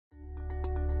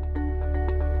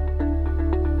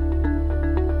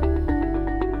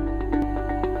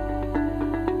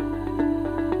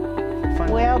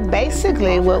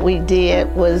basically what we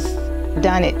did was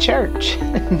done at church.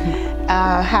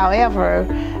 However,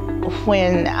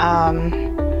 when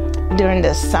during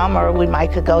the summer we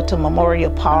might could go to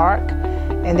Memorial Park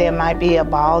and there might be a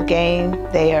ball game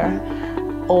there,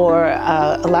 or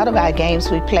a lot of our games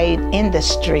we played in the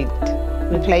street.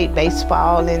 We played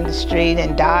baseball in the street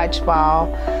and dodgeball.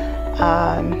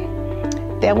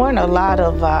 There weren't a lot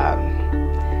of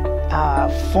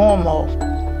formal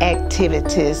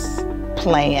activities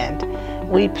planned.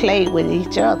 We played with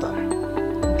each other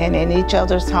and in each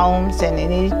other's homes and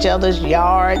in each other's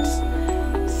yards.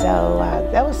 So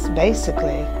that was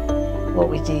basically what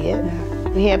we did.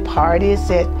 We had parties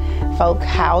at folk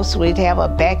house. We'd have a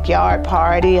backyard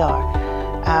party, or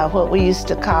what we used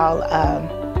to call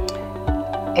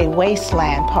a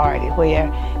wasteland party,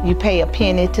 where you pay a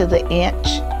penny to the inch.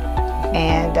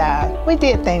 And we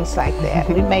did things like that.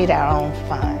 We made our own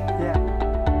fun. Yeah.